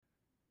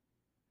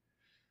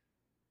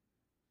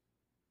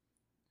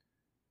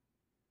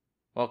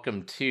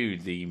Welcome to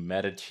the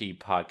Medici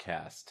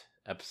podcast,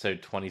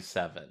 episode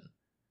 27,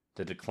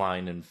 The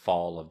Decline and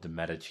Fall of the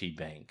Medici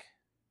Bank.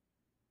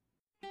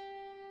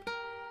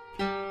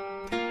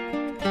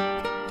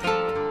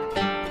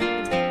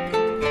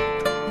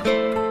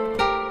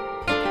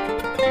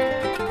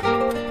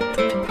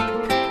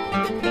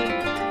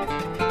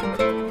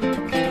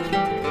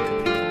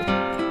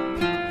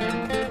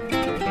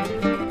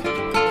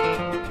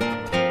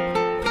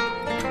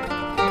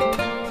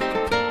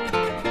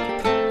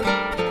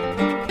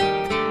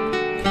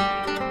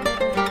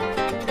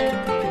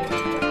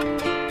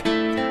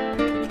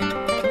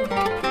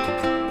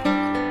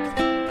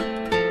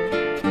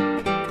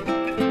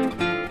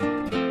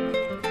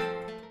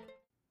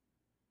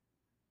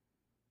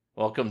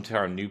 Welcome to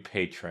our new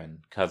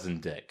patron, Cousin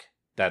Dick.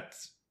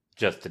 That's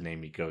just the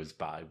name he goes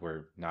by.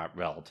 We're not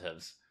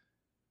relatives.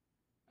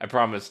 I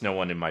promise no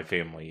one in my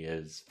family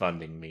is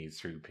funding me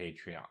through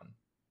Patreon,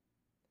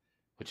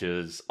 which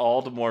is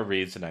all the more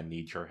reason I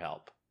need your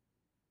help.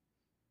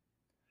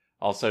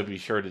 Also, be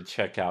sure to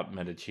check out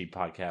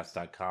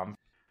MediciPodcast.com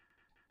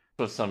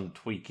for some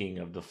tweaking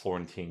of the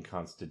Florentine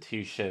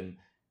Constitution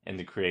and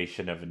the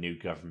creation of a new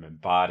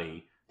government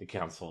body, the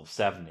Council of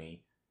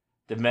 70.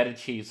 The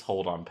Medici's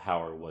hold on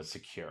power was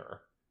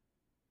secure.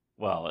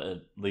 Well,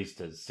 at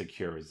least as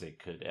secure as it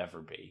could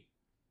ever be.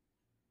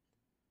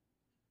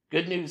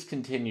 Good news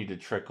continued to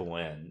trickle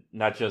in,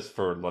 not just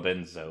for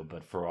Lorenzo,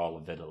 but for all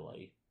of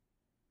Italy.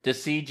 The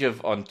siege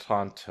of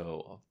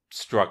Otranto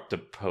struck the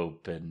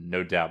Pope and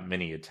no doubt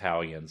many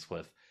Italians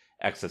with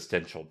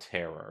existential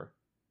terror.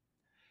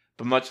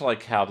 But much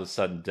like how the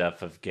sudden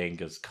death of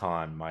Genghis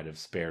Khan might have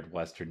spared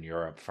Western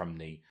Europe from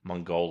the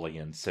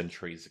Mongolians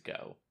centuries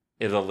ago,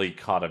 Italy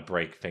caught a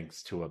break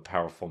thanks to a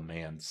powerful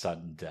man's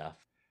sudden death.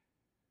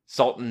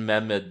 Sultan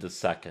Mehmed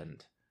II,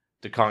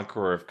 the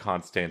conqueror of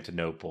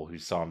Constantinople who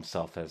saw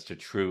himself as the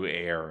true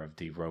heir of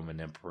the Roman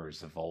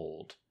emperors of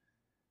old,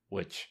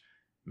 which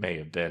may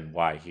have been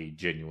why he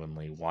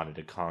genuinely wanted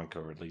to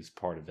conquer at least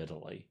part of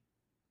Italy,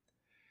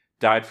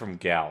 died from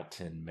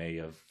gout in May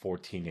of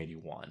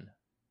 1481.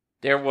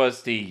 There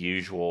was the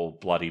usual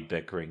bloody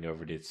bickering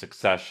over the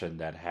succession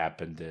that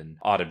happened in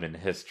Ottoman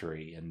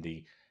history, and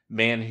the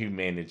man who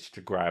managed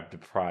to grab the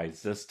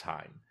prize this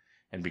time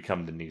and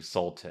become the new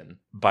Sultan,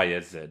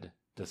 Bayezid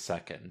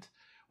II,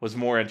 was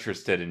more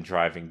interested in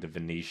driving the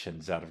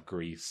Venetians out of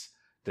Greece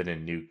than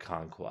in new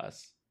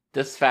conquests.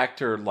 This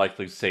factor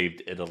likely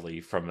saved Italy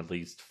from at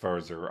least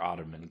further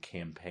Ottoman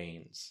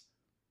campaigns.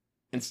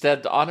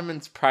 Instead, the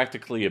Ottomans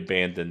practically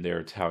abandoned their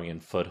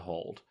Italian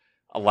foothold,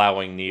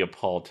 allowing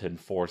Neapolitan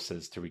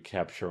forces to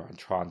recapture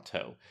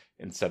Otranto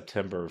in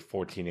September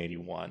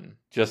 1481,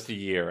 just a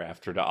year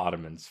after the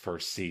Ottomans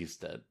first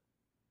seized it.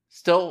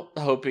 Still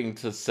hoping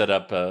to set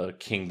up a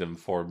kingdom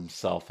for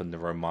himself in the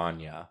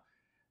Romagna,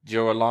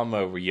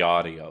 Girolamo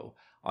Riario,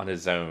 on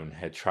his own,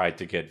 had tried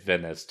to get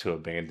Venice to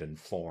abandon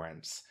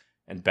Florence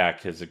and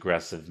back his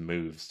aggressive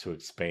moves to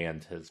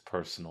expand his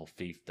personal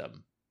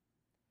fiefdom.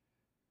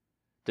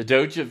 The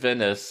Doge of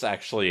Venice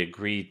actually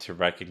agreed to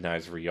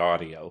recognize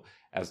Riario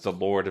as the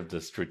lord of the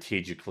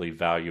strategically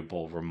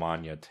valuable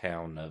Romagna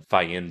town of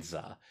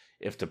Faenza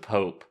if the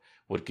Pope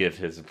would give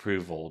his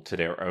approval to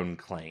their own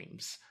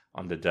claims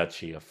on the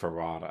Duchy of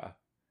Ferrara.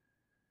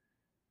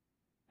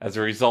 As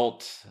a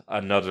result,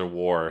 another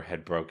war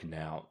had broken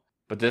out,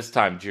 but this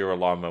time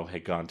Girolamo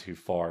had gone too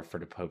far for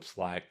the Pope's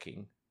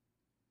liking.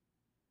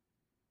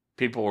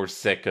 People were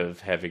sick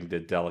of having the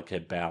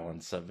delicate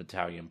balance of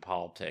Italian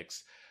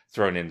politics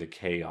thrown into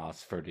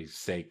chaos for the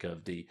sake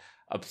of the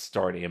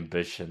upstart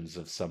ambitions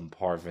of some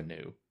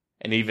parvenu.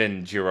 And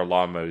even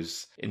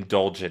Girolamo's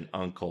indulgent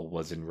uncle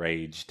was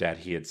enraged that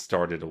he had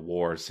started a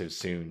war so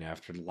soon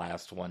after the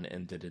last one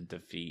ended in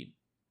defeat.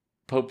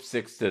 Pope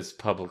Sixtus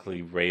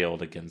publicly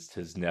railed against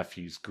his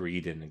nephew's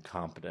greed and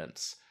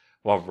incompetence,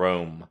 while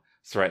Rome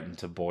threatened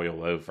to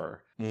boil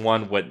over.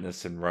 One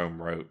witness in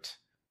Rome wrote,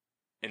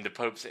 "In the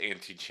Pope's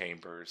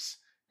antechambers,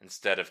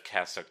 instead of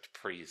cassocked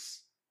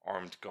priests,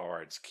 armed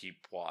guards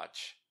keep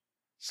watch.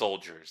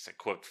 Soldiers,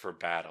 equipped for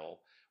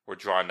battle, were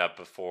drawn up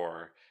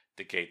before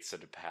the gates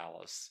of the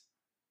palace.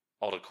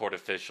 All the court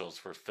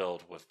officials were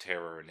filled with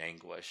terror and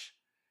anguish.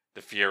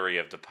 The fury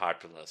of the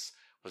populace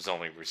was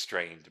only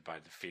restrained by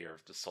the fear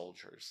of the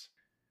soldiers."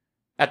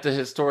 At the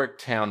historic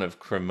town of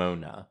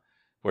Cremona,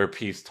 where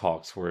peace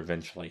talks were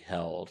eventually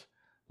held,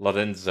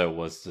 Lorenzo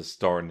was the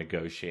star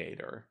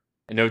negotiator.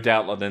 And no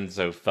doubt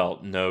Lorenzo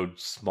felt no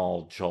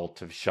small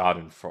jolt of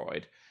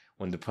schadenfreude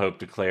when the Pope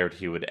declared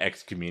he would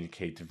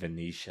excommunicate the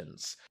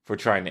Venetians for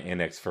trying to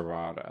annex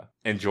Ferrara,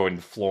 and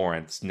joined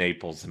Florence,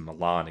 Naples, and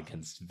Milan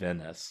against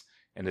Venice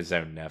and his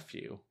own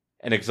nephew.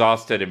 An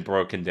exhausted and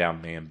broken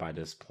down man by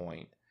this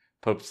point,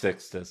 Pope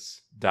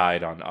Sixtus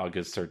died on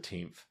August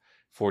 13th,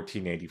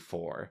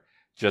 1484,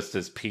 just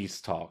as peace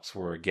talks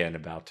were again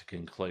about to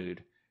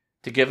conclude.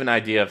 To give an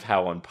idea of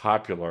how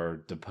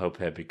unpopular the Pope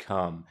had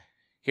become,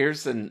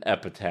 here's an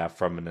epitaph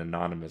from an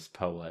anonymous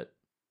poet.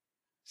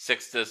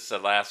 "Sixtus,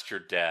 at last you're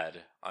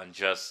dead,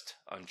 unjust,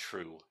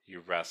 untrue, you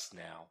rest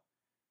now.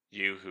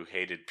 You who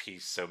hated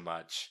peace so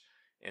much,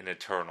 in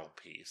eternal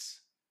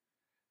peace.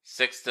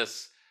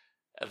 Sixtus,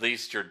 at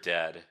least you're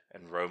dead,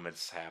 and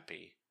Romans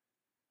happy.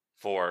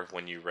 For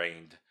when you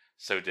reigned,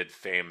 so did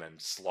famine,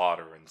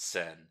 slaughter, and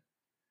sin.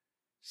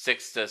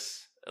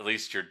 Sixtus, at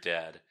least you're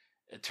dead,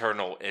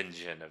 eternal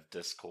engine of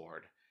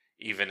discord,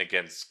 even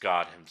against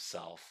God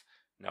himself,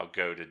 now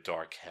go to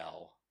dark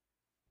hell.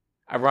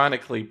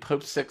 Ironically,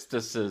 Pope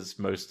Sixtus's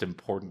most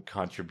important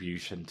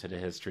contribution to the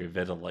history of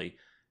Italy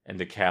and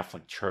the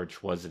Catholic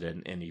Church wasn't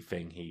in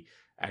anything he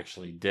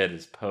actually did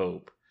as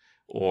Pope,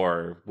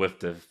 or with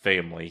the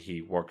family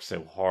he worked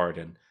so hard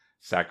and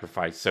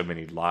sacrificed so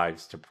many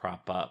lives to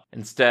prop up.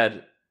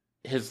 Instead,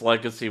 his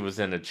legacy was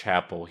in a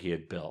chapel he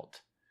had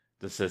built,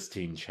 the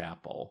Sistine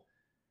Chapel,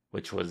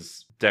 which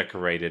was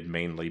decorated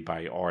mainly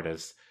by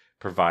artists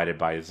provided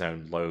by his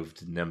own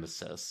loathed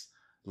nemesis,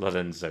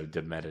 Lorenzo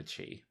de'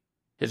 Medici.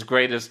 His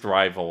greatest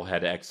rival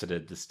had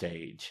exited the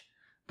stage,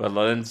 but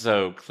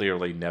Lorenzo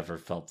clearly never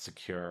felt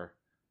secure.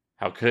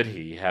 How could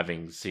he,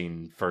 having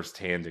seen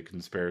firsthand a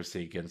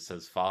conspiracy against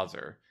his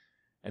father,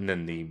 and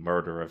then the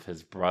murder of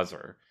his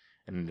brother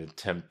in an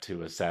attempt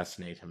to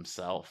assassinate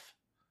himself?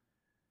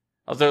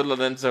 Although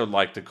Lorenzo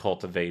liked to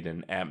cultivate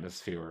an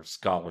atmosphere of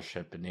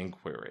scholarship and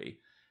inquiry,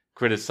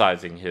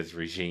 criticizing his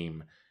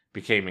regime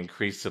became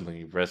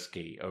increasingly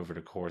risky over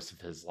the course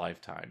of his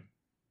lifetime.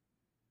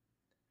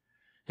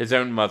 His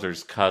own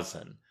mother's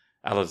cousin,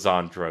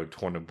 Alessandro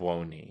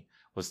Tornabuoni,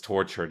 was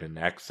tortured and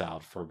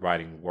exiled for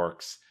writing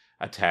works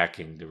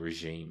attacking the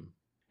regime.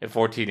 In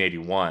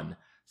 1481,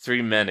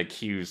 3 men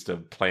accused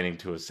of planning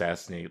to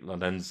assassinate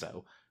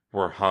Lorenzo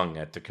were hung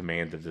at the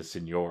command of the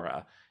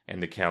Signora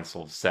and the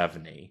Council of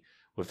 70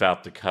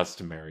 without the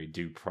customary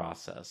due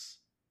process.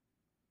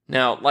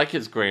 Now, like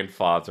his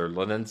grandfather,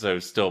 Lorenzo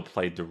still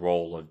played the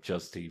role of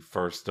just the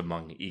first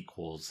among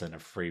equals in a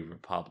free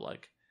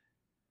republic.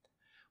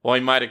 While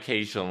he might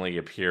occasionally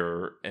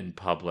appear in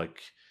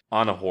public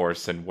on a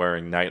horse and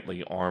wearing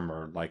knightly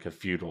armor like a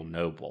feudal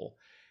noble,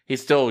 he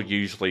still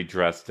usually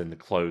dressed in the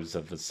clothes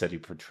of a city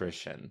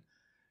patrician,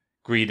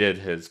 greeted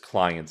his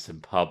clients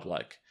in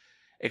public,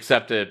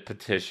 accepted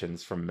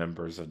petitions from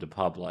members of the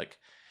public,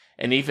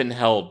 and even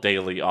held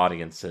daily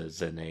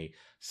audiences in a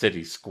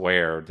city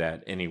square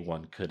that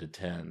anyone could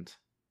attend.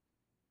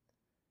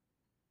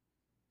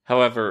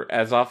 However,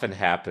 as often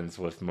happens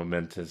with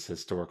momentous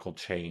historical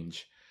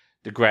change,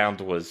 the ground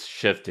was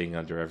shifting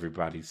under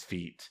everybody's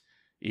feet,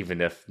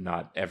 even if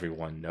not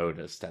everyone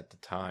noticed at the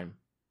time.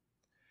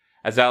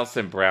 As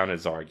Alison Brown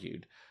has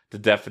argued, the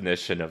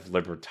definition of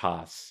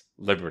libertas,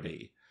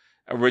 liberty,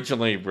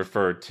 originally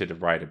referred to the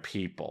right of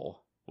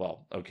people,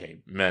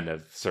 men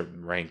of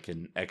certain rank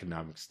and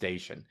economic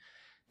station,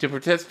 to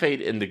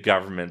participate in the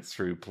government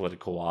through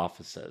political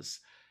offices.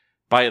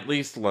 By at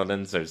least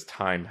Lorenzo's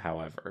time,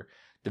 however,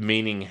 the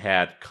meaning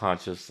had,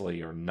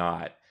 consciously or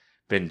not,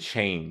 been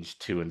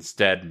changed to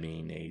instead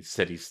mean a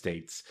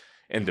city-state's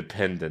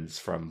independence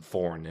from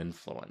foreign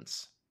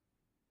influence.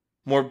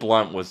 More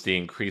blunt was the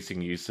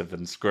increasing use of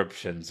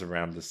inscriptions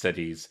around the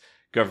city's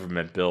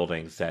government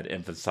buildings that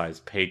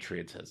emphasized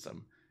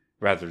patriotism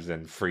rather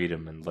than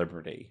freedom and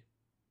liberty.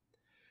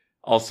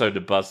 Also,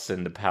 the busts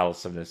in the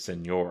Palace of the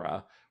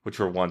Signora, which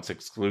were once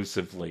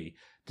exclusively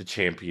the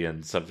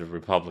champions of the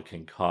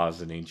Republican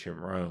cause in ancient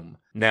Rome,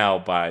 now,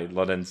 by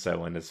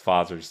Lorenzo and his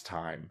father's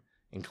time,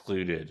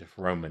 included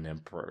Roman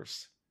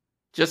emperors.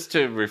 Just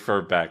to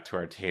refer back to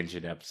our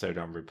tangent episode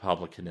on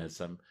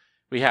republicanism,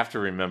 we have to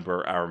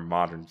remember our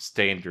modern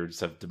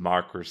standards of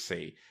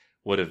democracy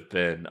would have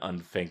been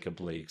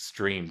unthinkably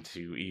extreme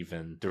to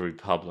even the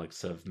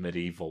republics of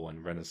medieval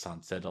and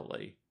Renaissance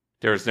Italy.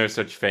 There is no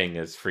such thing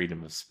as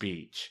freedom of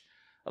speech,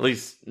 at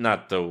least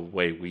not the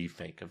way we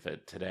think of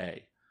it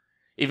today.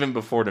 Even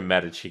before the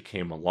Medici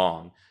came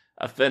along,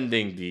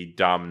 offending the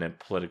dominant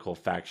political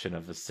faction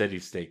of a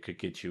city-state could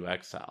get you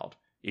exiled,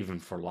 even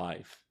for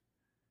life.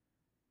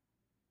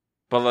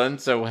 But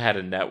Lorenzo had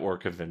a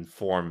network of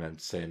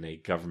informants and a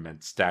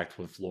government stacked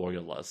with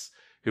loyalists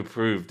who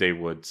proved they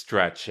would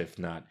stretch, if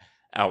not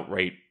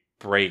outright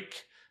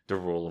break, the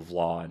rule of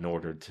law in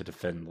order to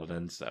defend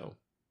Lorenzo.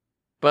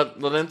 But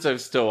Lorenzo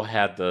still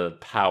had the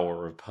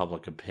power of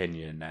public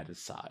opinion at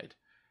his side.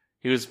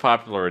 He was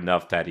popular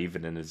enough that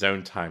even in his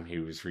own time he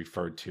was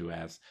referred to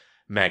as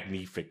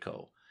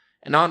Magnifico,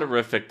 an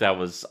honorific that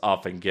was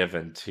often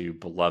given to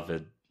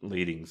beloved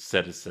leading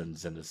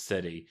citizens in the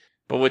city,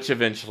 but which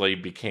eventually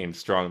became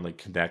strongly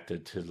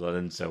connected to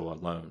Lorenzo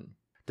alone.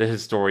 The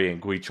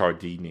historian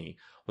Guicciardini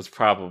was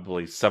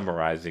probably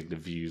summarizing the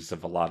views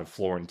of a lot of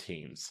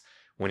Florentines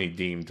when he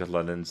deemed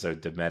Lorenzo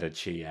de'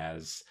 Medici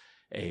as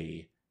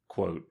a,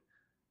 quote,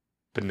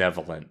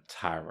 benevolent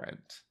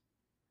tyrant.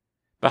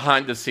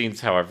 Behind the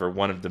scenes, however,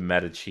 one of the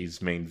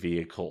Medici's main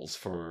vehicles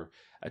for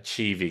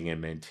achieving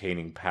and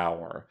maintaining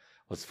power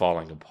was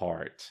falling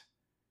apart,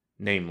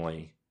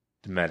 namely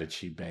the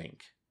Medici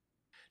Bank.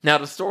 Now,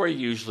 the story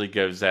usually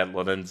goes that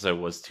Lorenzo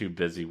was too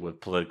busy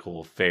with political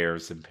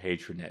affairs and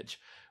patronage,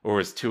 or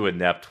was too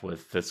inept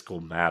with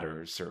fiscal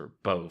matters, or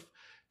both,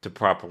 to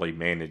properly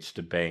manage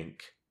the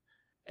bank.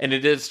 And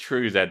it is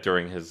true that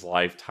during his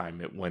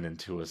lifetime it went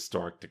into a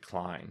stark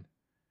decline.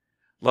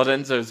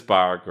 Lorenzo's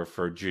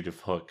biographer,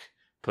 Judith Hook,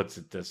 puts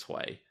it this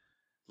way: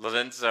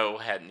 Lorenzo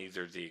had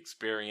neither the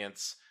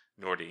experience,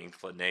 nor the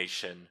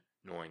inclination,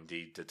 nor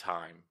indeed the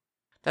time.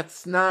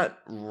 That's not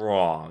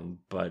wrong,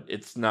 but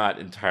it's not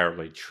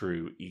entirely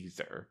true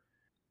either.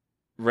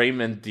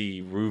 Raymond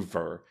de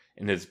Roover,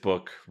 in his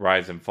book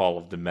Rise and Fall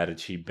of the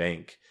Medici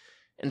Bank,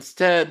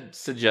 instead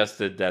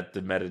suggested that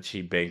the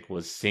Medici Bank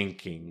was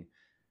sinking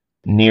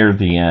near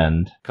the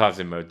end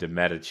Cosimo de'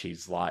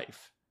 Medici's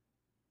life.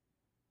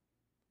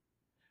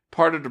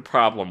 Part of the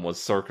problem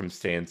was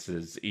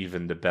circumstances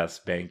even the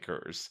best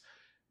bankers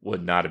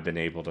would not have been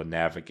able to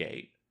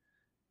navigate.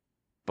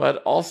 But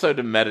also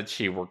the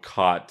Medici were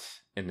caught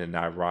in an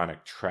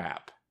ironic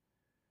trap.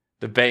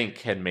 The bank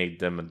had made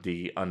them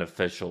the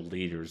unofficial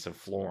leaders of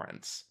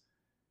Florence.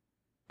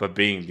 But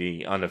being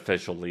the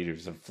unofficial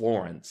leaders of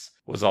Florence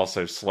was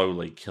also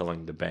slowly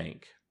killing the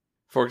bank.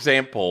 For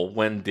example,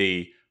 when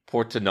the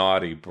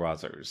Portinari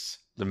brothers,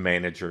 the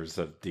managers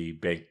of the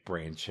bank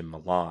branch in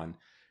Milan,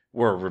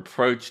 were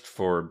reproached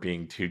for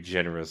being too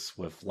generous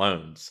with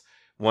loans,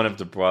 one of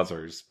the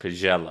brothers,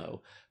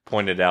 Pagello,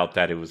 pointed out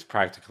that it was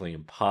practically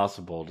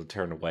impossible to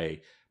turn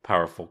away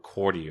powerful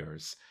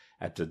courtiers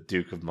at the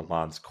Duke of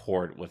Milan's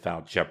court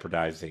without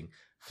jeopardizing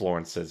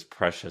Florence's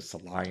precious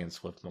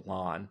alliance with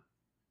Milan.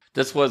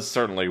 This was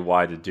certainly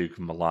why the Duke of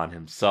Milan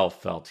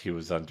himself felt he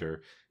was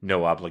under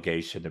no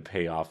obligation to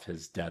pay off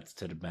his debts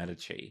to the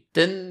Medici.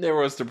 Then there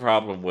was the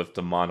problem with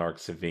the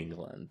monarchs of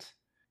England.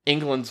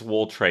 England's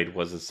wool trade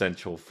was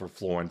essential for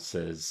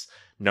Florence's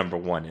number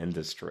one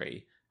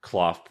industry,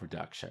 cloth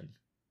production.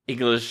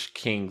 English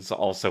kings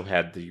also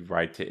had the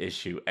right to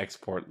issue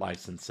export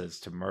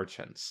licenses to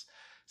merchants,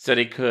 so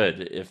they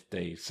could, if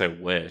they so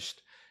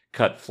wished,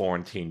 cut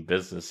Florentine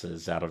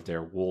businesses out of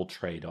their wool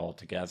trade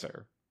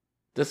altogether.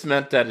 This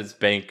meant that as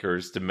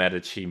bankers, the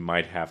Medici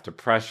might have to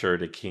pressure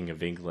the King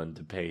of England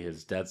to pay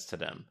his debts to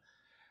them,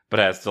 but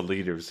as the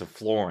leaders of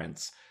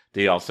Florence,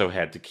 they also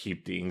had to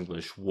keep the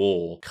English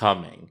wool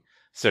coming,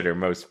 so their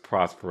most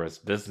prosperous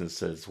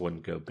businesses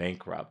wouldn't go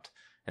bankrupt,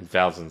 and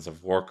thousands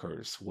of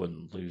workers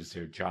wouldn't lose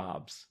their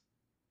jobs.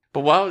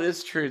 But while it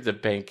is true the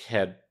bank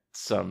had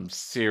some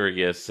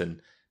serious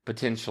and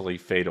potentially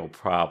fatal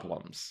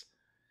problems,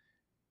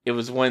 it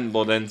was when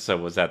Lorenzo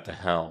was at the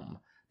helm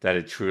that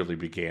it truly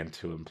began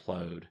to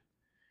implode.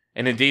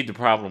 And indeed, the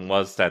problem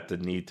was that the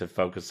need to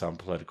focus on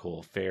political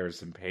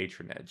affairs and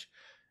patronage,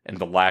 and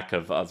the lack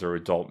of other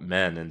adult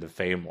men in the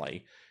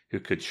family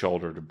who could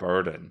shoulder the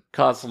burden,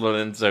 caused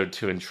Lorenzo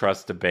to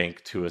entrust the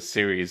bank to a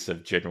series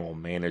of general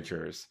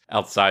managers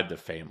outside the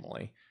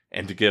family,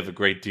 and to give a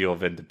great deal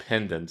of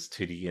independence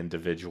to the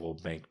individual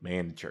bank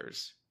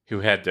managers, who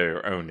had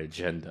their own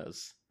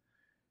agendas.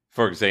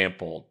 For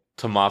example,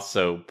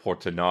 Tommaso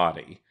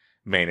Portinari,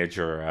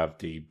 manager of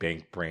the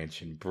bank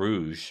branch in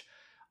Bruges,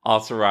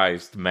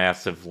 authorized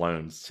massive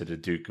loans to the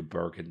Duke of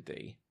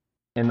Burgundy.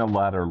 In the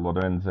letter,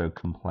 Lorenzo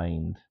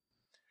complained.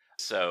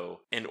 So,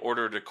 in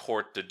order to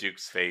court the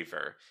Duke's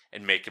favor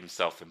and make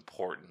himself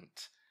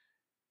important,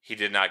 he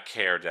did not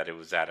care that it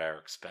was at our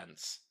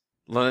expense.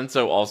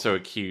 Lorenzo also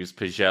accused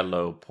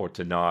Pagello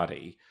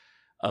Portinari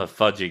of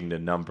fudging the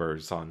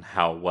numbers on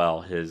how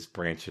well his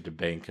branch of the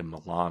bank in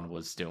Milan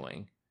was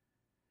doing.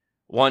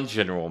 One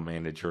general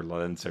manager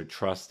Lorenzo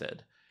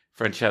trusted,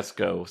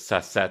 Francesco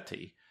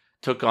Sassetti,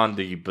 took on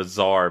the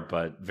bizarre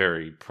but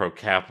very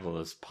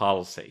pro-capitalist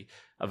policy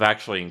of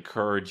actually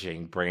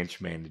encouraging branch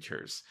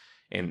managers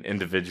and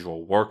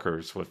individual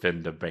workers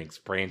within the bank's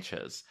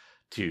branches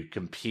to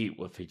compete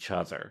with each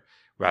other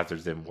rather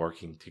than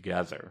working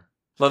together.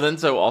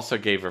 Lorenzo also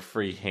gave a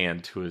free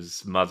hand to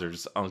his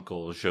mother's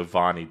uncle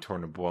Giovanni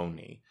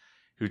Tornabuoni,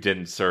 who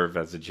didn't serve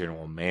as a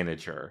general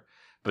manager,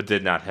 but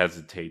did not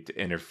hesitate to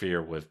interfere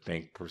with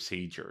bank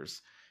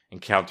procedures and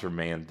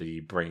countermand the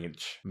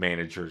branch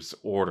manager's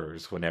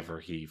orders whenever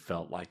he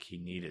felt like he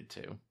needed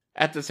to.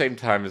 At the same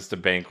time as the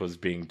bank was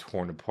being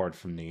torn apart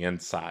from the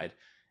inside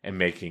and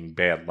making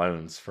bad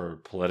loans for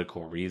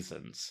political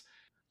reasons,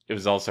 it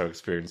was also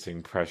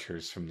experiencing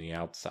pressures from the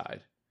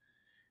outside.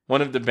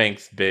 One of the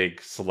bank's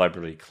big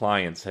celebrity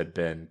clients had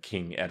been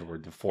King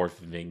Edward IV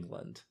of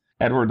England.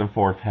 Edward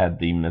IV had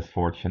the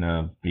misfortune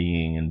of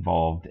being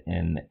involved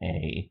in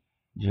a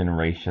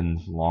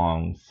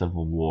generations-long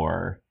civil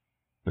war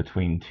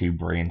between two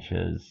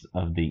branches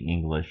of the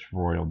English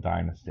royal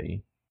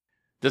dynasty.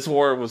 This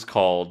war was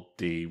called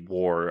the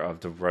War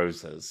of the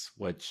Roses,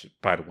 which,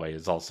 by the way,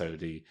 is also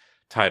the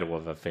title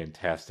of a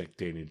fantastic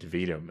Danny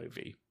DeVito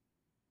movie.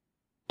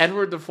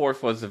 Edward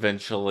IV was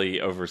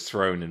eventually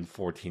overthrown in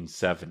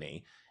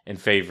 1470 in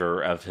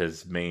favor of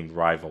his main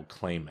rival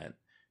claimant,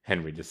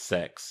 Henry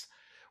VI,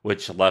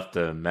 which left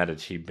the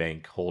Medici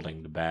Bank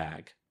holding the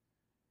bag.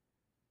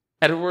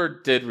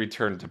 Edward did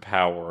return to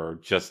power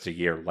just a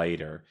year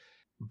later,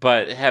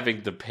 but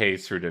having to pay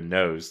through the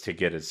nose to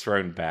get his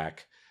throne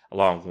back,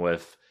 along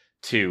with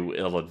two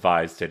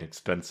ill-advised and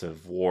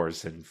expensive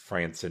wars in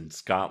France and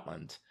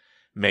Scotland,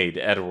 made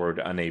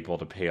Edward unable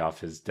to pay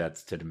off his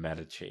debts to the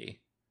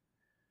Medici.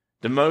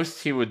 The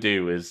most he would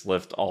do is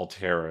lift all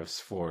tariffs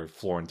for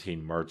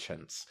Florentine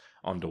merchants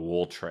on the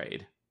wool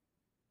trade.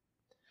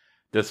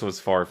 This was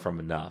far from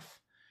enough,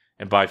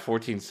 and by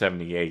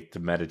 1478 the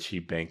Medici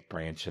bank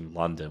branch in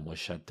London was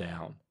shut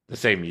down. The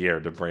same year,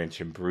 the branch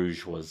in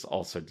Bruges was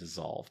also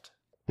dissolved.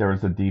 There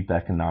was a deep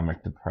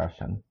economic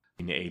depression.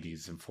 In the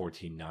 80s and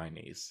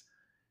 1490s.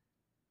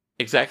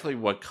 Exactly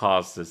what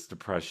caused this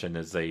depression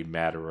is a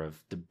matter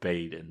of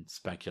debate and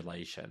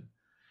speculation.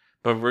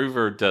 But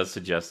rumor does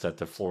suggest that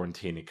the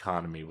Florentine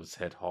economy was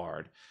hit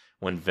hard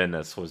when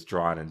Venice was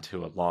drawn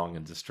into a long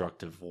and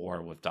destructive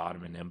war with the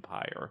Ottoman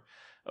Empire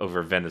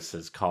over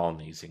Venice's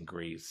colonies in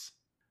Greece.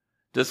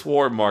 This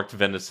war marked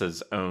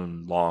Venice's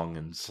own long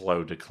and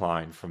slow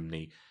decline from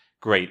the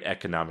great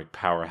economic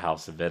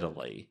powerhouse of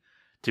Italy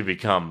to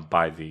become,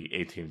 by the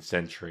 18th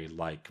century,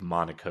 like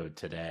Monaco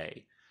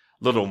today,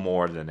 little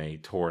more than a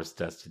tourist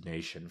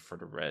destination for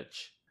the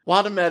rich.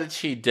 While the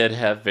Medici did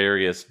have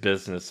various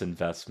business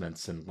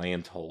investments and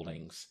land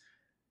holdings,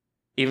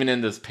 even in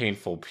this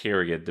painful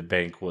period, the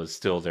bank was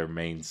still their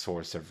main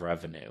source of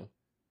revenue.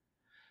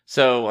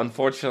 So,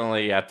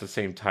 unfortunately, at the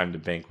same time the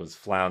bank was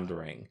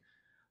floundering,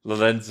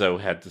 Lorenzo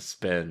had to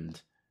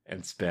spend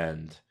and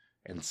spend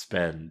and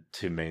spend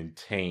to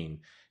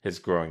maintain his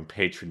growing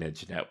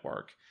patronage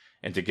network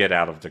and to get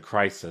out of the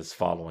crisis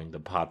following the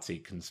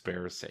Pazzi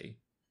conspiracy.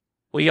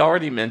 We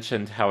already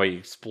mentioned how he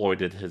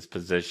exploited his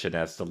position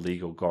as the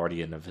legal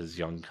guardian of his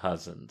young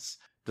cousins,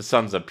 the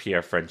sons of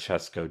Pier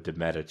Francesco de'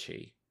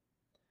 Medici.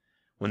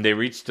 When they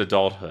reached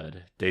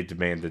adulthood, they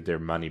demanded their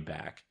money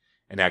back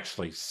and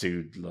actually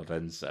sued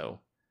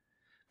Lorenzo.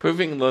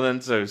 Proving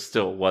Lorenzo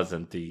still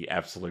wasn't the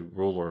absolute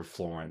ruler of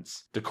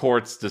Florence, the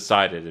courts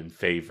decided in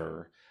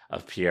favor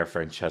of Pier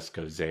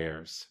Francesco's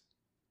heirs.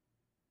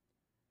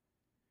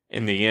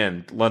 In the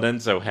end,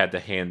 Lorenzo had to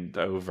hand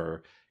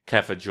over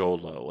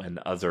Cafaggiolo and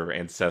other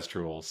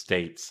ancestral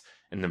estates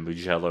in the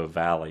Mugello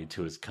Valley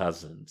to his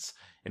cousins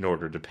in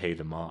order to pay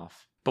them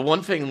off. But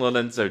one thing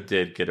Lorenzo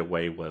did get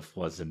away with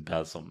was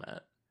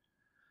embezzlement.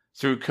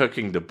 Through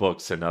cooking the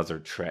books and other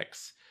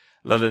tricks,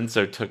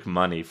 Lorenzo took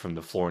money from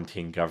the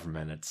Florentine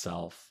government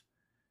itself.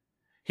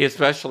 He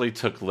especially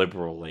took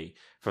liberally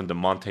from the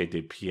Monte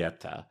di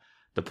Pieta,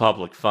 the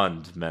public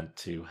fund meant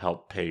to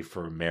help pay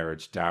for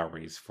marriage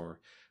dowries for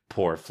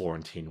poor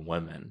Florentine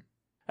women.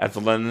 As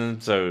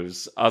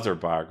Lorenzo's other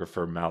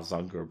biographer,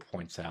 Malzunger,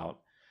 points out,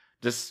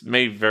 this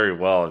may very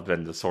well have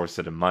been the source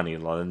of the money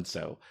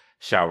Lorenzo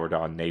showered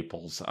on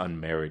Naples'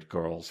 unmarried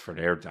girls for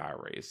their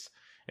dowries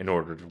in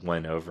order to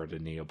win over the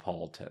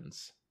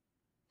Neapolitans.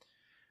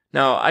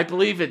 Now, I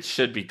believe it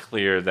should be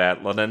clear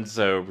that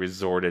Lorenzo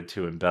resorted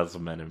to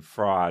embezzlement and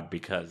fraud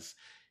because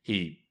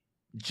he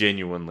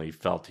genuinely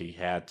felt he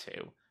had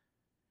to.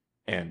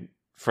 And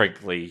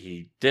frankly,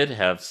 he did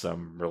have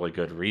some really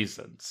good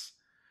reasons.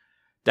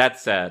 That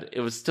said,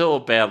 it was still a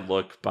bad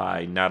look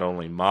by not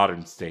only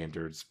modern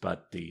standards,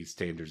 but the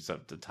standards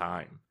of the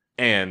time.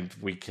 And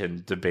we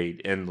can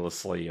debate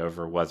endlessly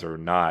over whether or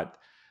not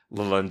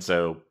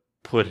Lorenzo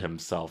put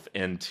himself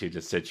into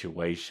the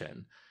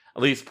situation,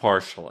 at least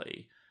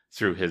partially,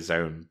 through his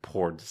own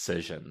poor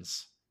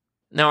decisions.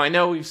 Now, I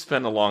know we've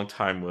spent a long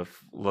time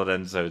with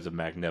Lorenzo the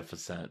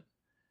Magnificent,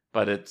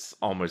 but it's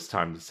almost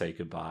time to say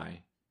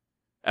goodbye.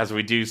 As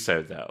we do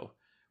so, though,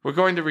 we're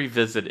going to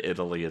revisit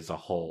Italy as a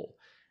whole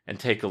and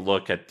take a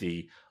look at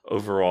the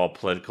overall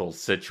political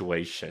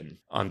situation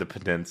on the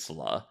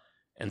peninsula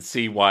and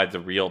see why the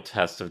real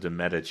test of the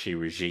Medici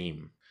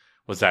regime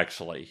was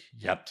actually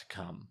yet to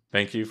come.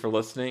 Thank you for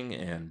listening,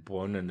 and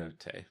buona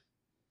notte.